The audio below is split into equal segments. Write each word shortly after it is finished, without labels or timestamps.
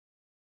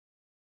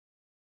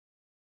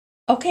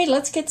Okay,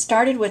 let's get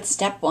started with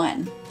step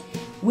one.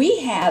 We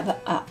have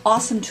an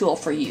awesome tool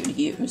for you to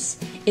use.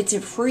 It's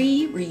a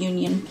free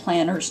reunion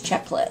planner's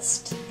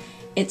checklist.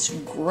 It's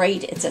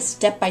great. It's a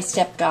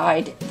step-by-step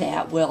guide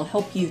that will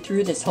help you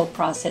through this whole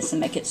process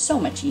and make it so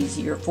much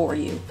easier for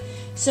you.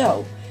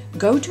 So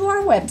go to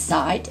our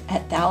website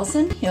at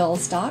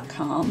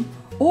thousandhills.com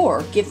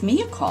or give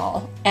me a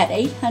call at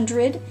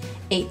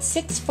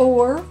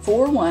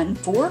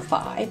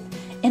 800-864-4145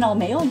 and I'll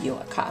mail you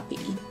a copy.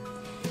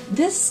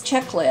 This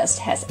checklist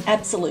has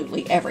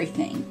absolutely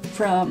everything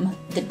from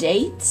the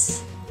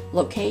dates,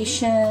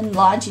 location,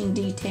 lodging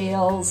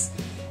details,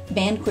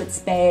 banquet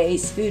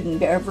space, food and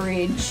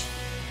beverage.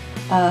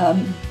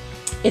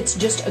 It's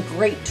just a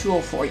great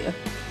tool for you.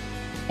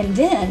 And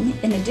then,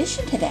 in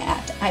addition to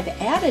that, I've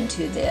added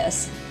to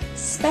this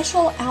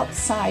special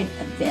outside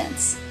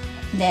events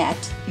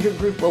that your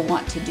group will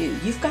want to do.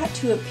 You've got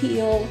to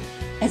appeal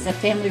as a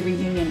family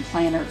reunion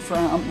planner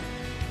from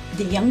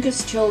the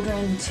youngest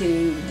children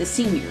to the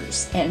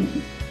seniors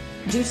and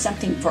do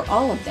something for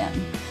all of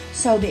them.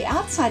 So the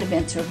outside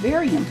events are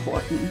very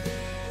important,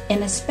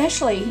 and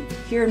especially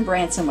here in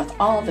Branson with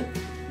all the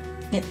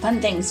fun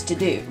things to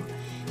do.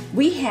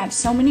 We have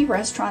so many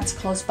restaurants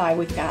close by.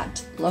 We've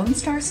got Lone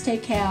Star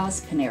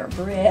Steakhouse, Panera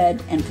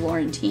Bread, and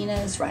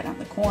Florentina's right on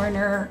the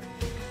corner.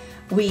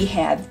 We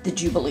have the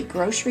Jubilee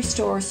grocery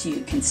store, so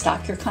you can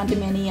stock your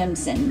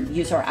condominiums and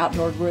use our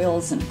outdoor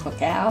grills and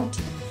cook out.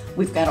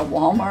 We've got a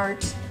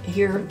Walmart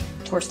here.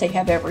 Of course, they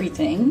have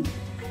everything.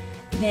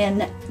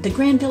 Then the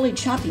Grand Village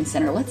Shopping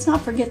Center, let's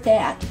not forget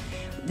that.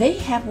 They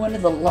have one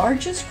of the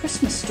largest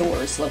Christmas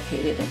stores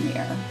located in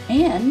there.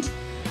 And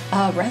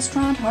a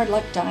restaurant, Hard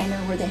Luck Diner,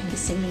 where they have the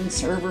singing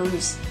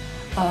servers,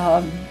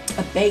 a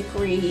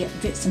bakery,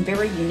 some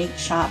very unique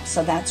shops,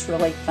 so that's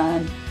really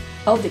fun.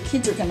 Oh, the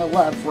kids are going to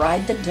love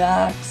Ride the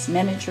Ducks,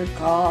 miniature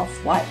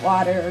golf,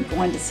 whitewater,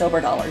 going to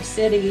Silver Dollar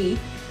City,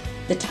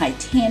 the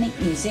Titanic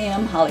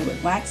Museum, Hollywood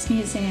Wax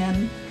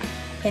Museum.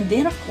 And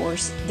then, of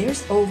course,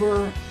 there's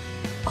over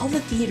all the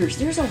theaters.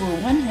 There's over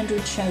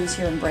 100 shows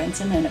here in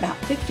Branson and about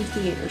 50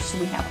 theaters, so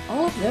we have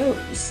all of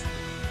those.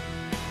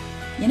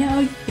 You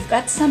know, you've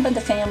got some of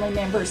the family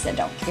members that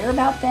don't care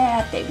about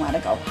that. They want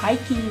to go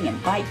hiking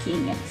and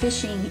biking and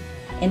fishing.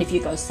 And if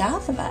you go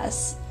south of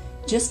us,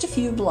 just a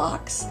few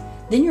blocks,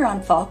 then you're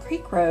on Fall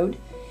Creek Road,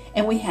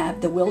 and we have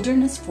the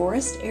Wilderness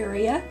Forest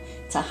area.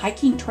 It's a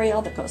hiking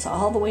trail that goes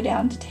all the way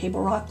down to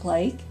Table Rock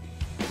Lake.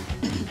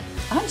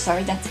 I'm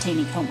sorry, that's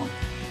Taneycomo.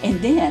 And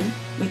then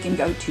we can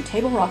go to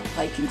Table Rock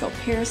Lake and go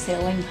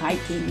parasailing,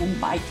 hiking, and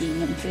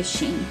biking and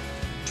fishing,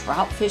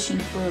 trout fishing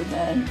for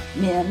the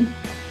men.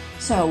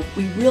 So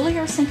we really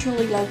are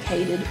centrally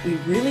located. We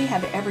really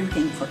have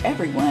everything for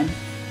everyone.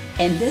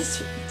 And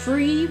this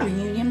free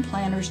reunion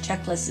planner's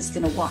checklist is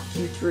going to walk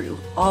you through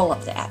all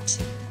of that.